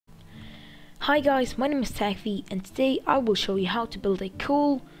Hi guys, my name is TagV and today I will show you how to build a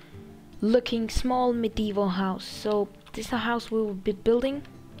cool looking small medieval house. So this is a house we will be building.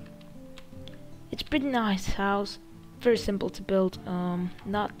 It's a pretty nice house, very simple to build,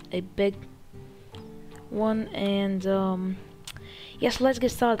 not a big one, and yes, let's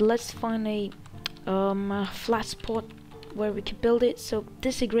get started. Let's find a flat spot where we can build it. So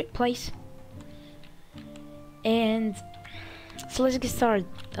this is a great place, and so let's get started.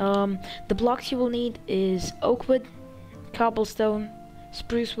 The blocks you will need is oak wood, cobblestone,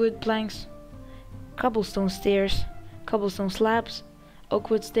 spruce wood planks, cobblestone stairs, cobblestone slabs, oak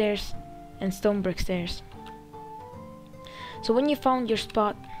wood stairs, and stone brick stairs. So when you found your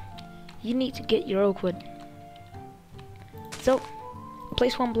spot, you need to get your oak wood. So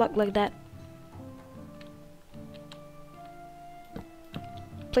place one block like that,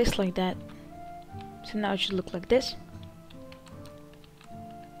 place like that. So now it should look like this.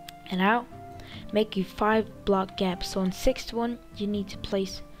 And now make a 5-block gap. So on the 6th one you need to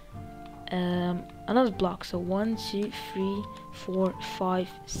place another block. So 1, 2, 3, 4, 5,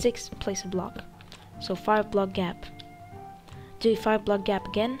 6, place a block. So 5-block gap. Do a 5-block gap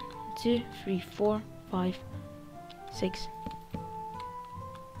again. 2, 3, 4, 5, 6.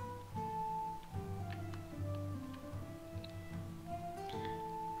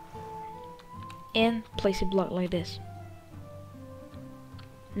 And place a block like this.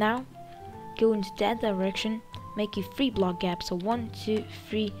 Now go into that direction, make a 3-block gap. So 1, 2,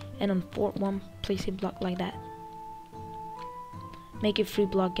 3, and on the 4th one place a block like that. Make a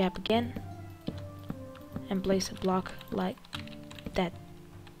 3-block gap again and place a block like that.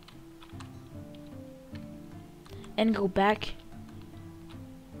 And go back.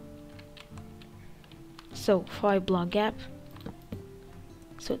 So 5-block gap.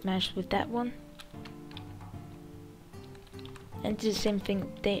 So it matches with that one. And do the same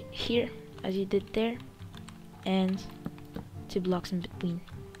thing here as you did there, and 2 blocks in between.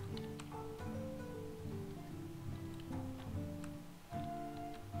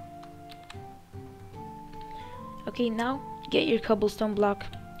 Okay, now get your cobblestone block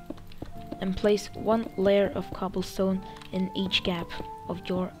and place 1 layer of cobblestone in each gap of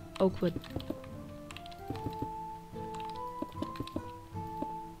your oak wood.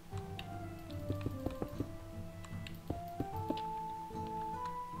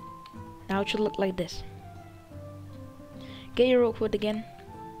 Now it should look like this. Get your oak wood again,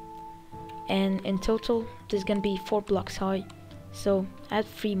 and in total this is gonna be 4 blocks high. So add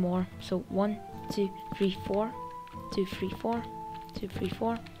 3 more. So 1, 2, 3, 4, 2, 3, 4, 2, 3,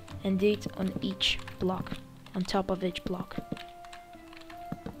 4, and do it on each block, on top of each block.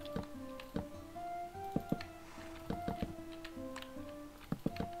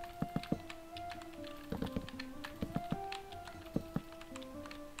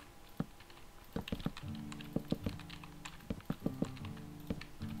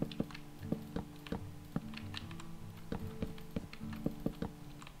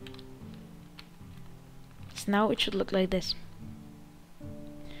 So now it should look like this.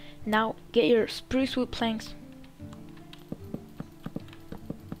 Now get your spruce wood planks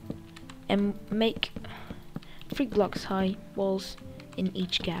and make 3 blocks high walls in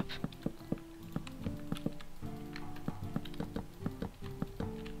each gap.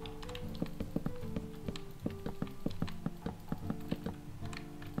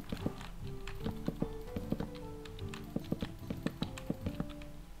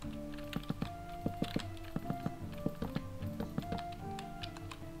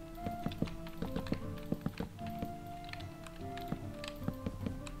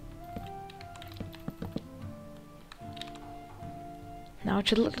 Now it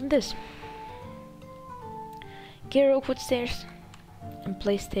should look like this. Get your oak wood stairs and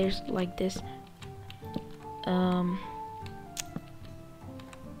place stairs like this,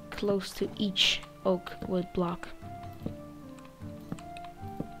 close to each oak wood block.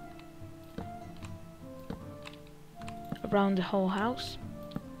 Around the whole house.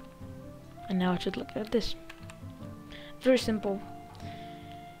 And now it should look like this. Very simple.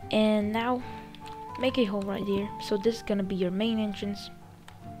 And now make a hole right here. So this is gonna be your main entrance.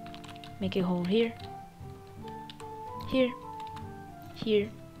 Make a hole here, here, here,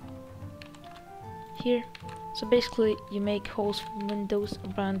 here. So basically you make holes for windows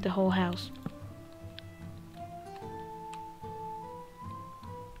around the whole house.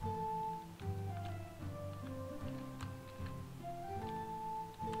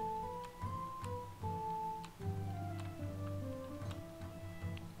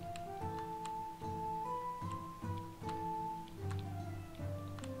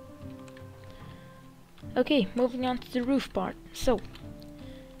 Okay, moving on to the roof part. So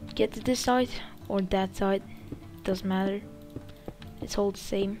get to this side or that side, doesn't matter, it's all the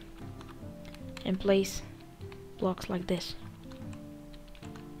same, and place blocks like this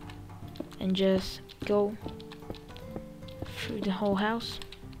and just go through the whole house.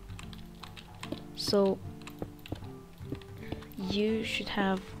 So you should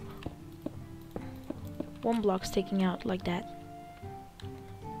have one block sticking out like that.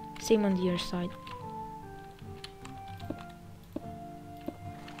 Same on the other side.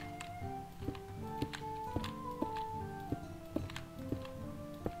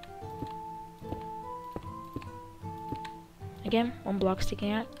 Again, one block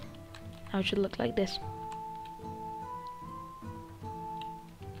sticking out. Now it should look like this.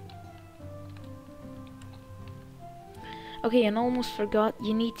 Okay, and almost forgot,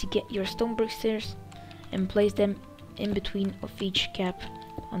 you need to get your stone brick stairs and place them in between of each gap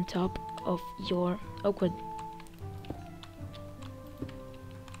on top of your oak wood.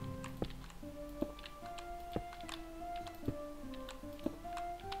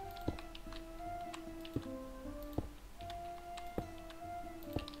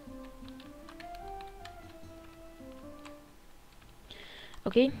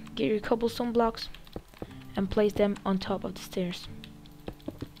 Okay, get your cobblestone blocks and place them on top of the stairs.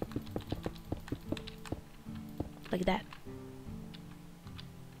 Like that.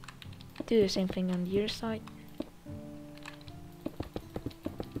 Do the same thing on the other side.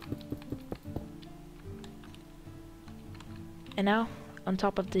 And now, on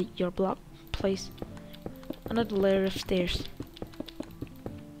top of your block, place another layer of stairs.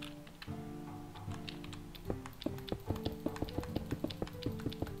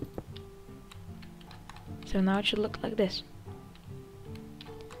 So now it should look like this.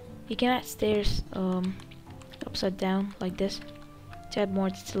 You can add stairs upside down like this to add more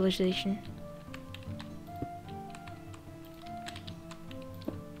detailization.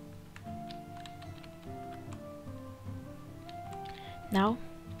 Now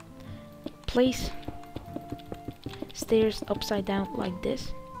place stairs upside down like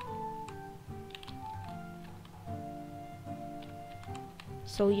this.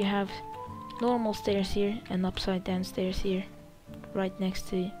 So you have normal stairs here and upside down stairs here, right next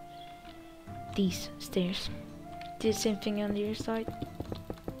to these stairs. Do the same thing on the other side.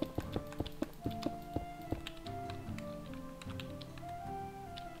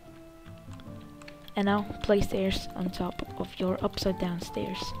 And now place stairs on top of your upside down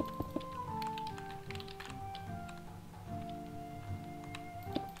stairs.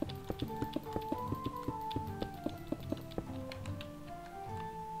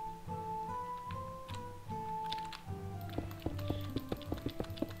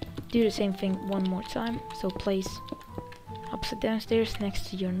 Do the same thing one more time. So place upside down stairs next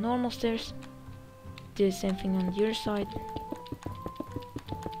to your normal stairs. Do the same thing on the other side.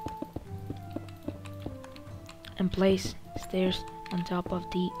 And place stairs on top of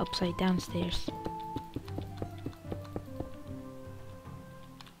the upside down stairs.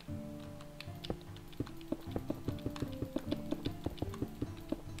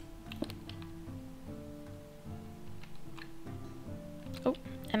 Oh,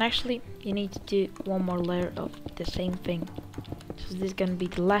 and actually you need to do one more layer of the same thing. So this is gonna be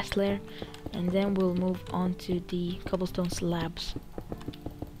the last layer, and then we'll move on to the cobblestone slabs.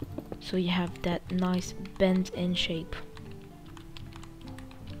 So you have that nice bend in shape.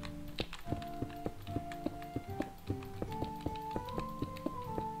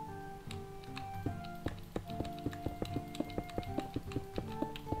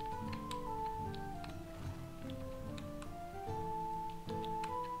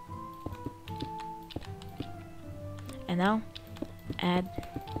 And now add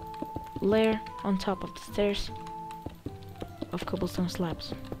layer on top of the stairs of cobblestone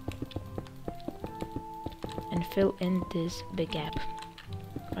slabs and fill in this big gap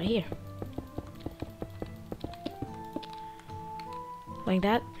right here, like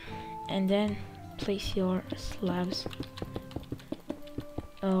that. And then place your slabs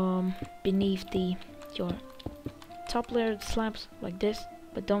beneath your top layer of the slabs like this,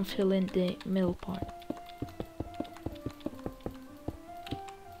 but don't fill in the middle part.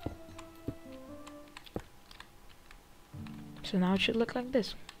 So now it should look like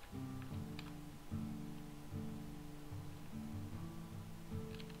this.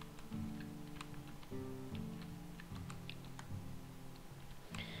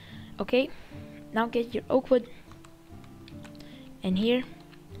 Okay, now get your oak wood, and here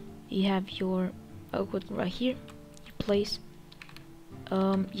you have your oak wood right here. You place,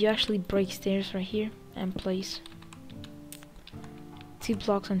 you actually break stairs right here and place 2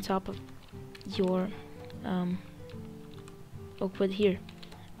 blocks on top of your oak wood here.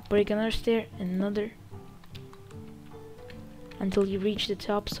 break another stair and another until you reach the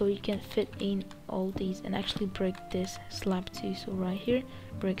top, so you can fit in all these, and actually break this slab too. So right here,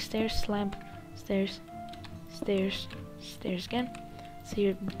 break stairs, slab, stairs, stairs, stairs again. So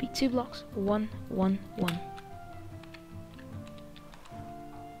here would be 2 blocks, 1, 1, 1.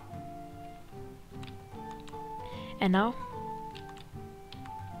 And now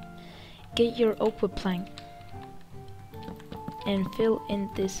get your oak wood plank and fill in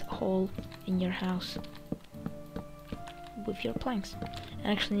this hole in your house with your planks.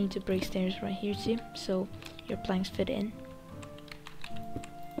 I actually need to break stairs right here too, so your planks fit in.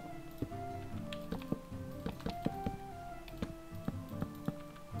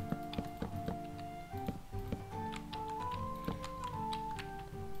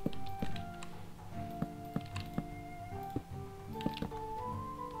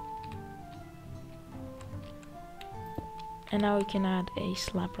 And now we can add a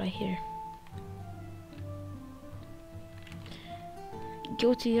slab right here.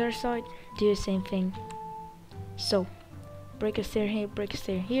 Go to the other side, do the same thing. So, break a stair here, break a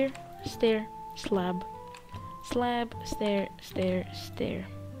stair here, stair, slab, slab, stair, stair, stair.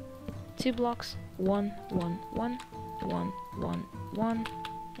 2 blocks, 1, 1, 1, 1, 1, 1,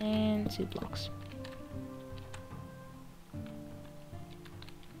 and 2 blocks.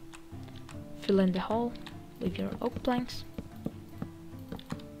 Fill in the hole with your oak planks.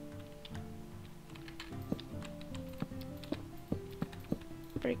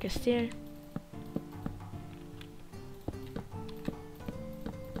 Break a stair.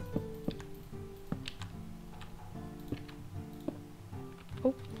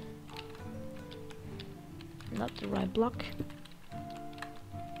 Oh, not the right block.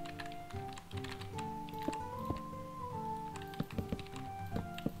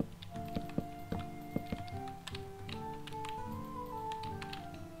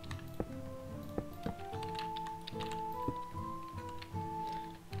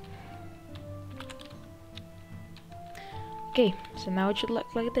 Okay, so now it should look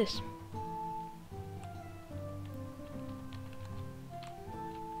like this.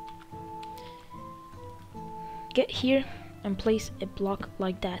 Get here and place a block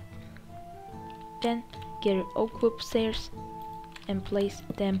like that. Then get your oak wood stairs and place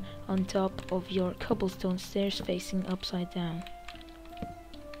them on top of your cobblestone stairs facing upside down.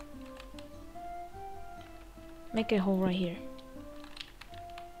 Make a hole right here.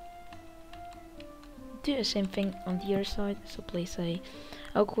 Do the same thing on the other side, so place a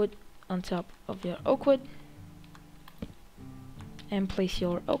oak wood on top of your oak wood and place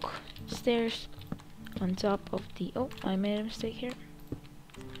your oak stairs on top of the, oh, I made a mistake here,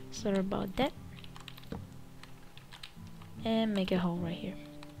 sorry about that, and make a hole right here.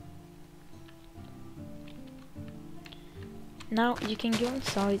 Now you can go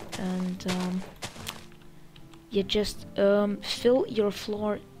inside and you just fill your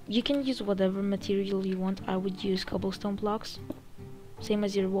floor. You can use whatever material you want. I would use cobblestone blocks, same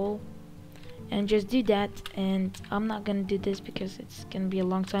as your wall, and just do that. And I'm not gonna do this because it's gonna be a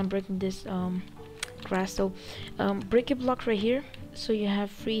long time breaking this grass. So break a block right here so you have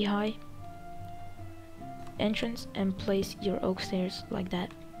 3 high entrance, and place your oak stairs like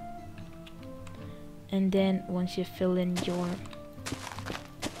that. And then once you fill in your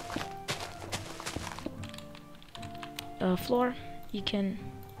floor, you can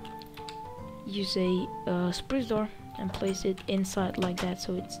use a spruce door and place it inside like that,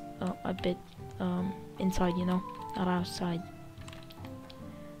 so it's a bit inside, you know, not outside.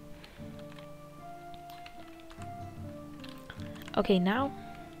 Okay, now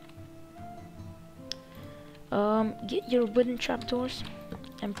get your wooden trapdoors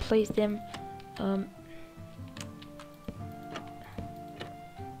and place them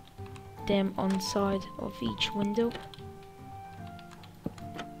on side of each window.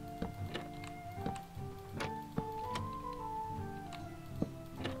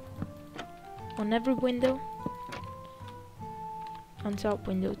 On every window, on top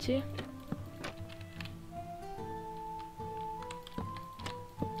window too.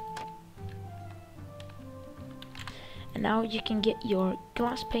 And now you can get your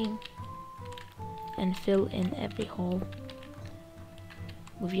glass pane and fill in every hole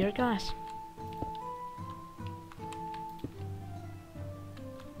with your glass.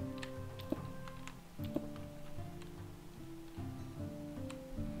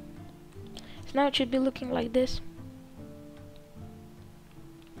 So now it should be looking like this.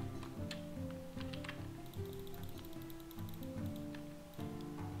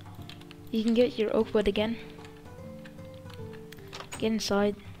 You can get your oak wood again, get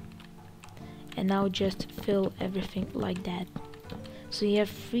inside, and now just fill everything like that. So you have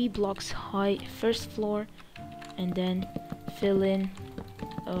 3 blocks high first floor, and then fill in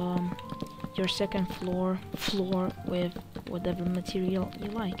your second floor with whatever material you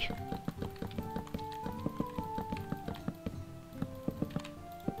like.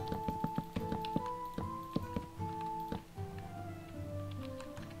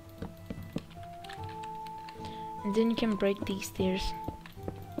 And then you can break these stairs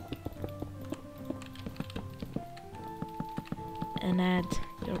and add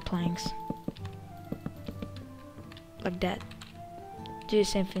your planks like that. Do the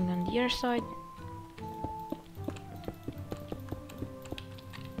same thing on the other side.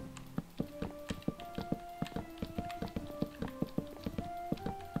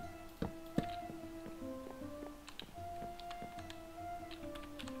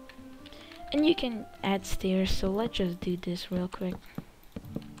 And you can add stairs, so let's just do this real quick.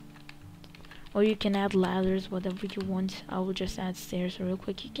 Or you can add ladders, whatever you want. I will just add stairs real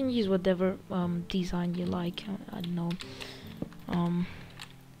quick. You can use whatever design you like. I don't know.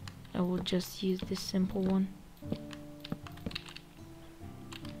 I will just use this simple one.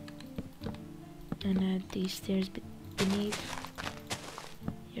 And add these stairs beneath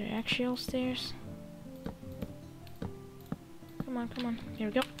your actual stairs. Come on, come on. Here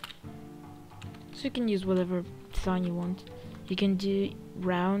we go. So you can use whatever design you want. You can do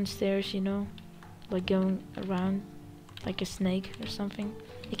round stairs, you know, like going around like a snake or something.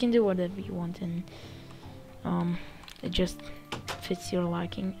 You can do whatever you want, and it just fits your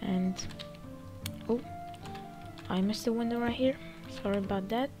liking. And oh, I missed a window right here. Sorry about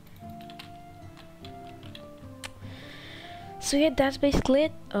that. So yeah, that's basically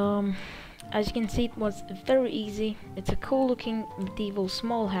it. As you can see, it was very easy. It's a cool looking medieval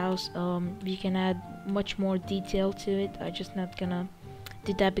small house. You can add much more detail to it. I just not gonna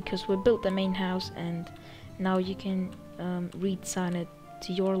do that because we built the main house, and now you can redesign it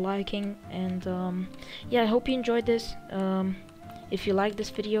to your liking. And yeah, I hope you enjoyed this. If you like this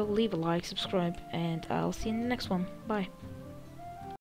video, leave a like, subscribe, and I'll see you in the next one. Bye.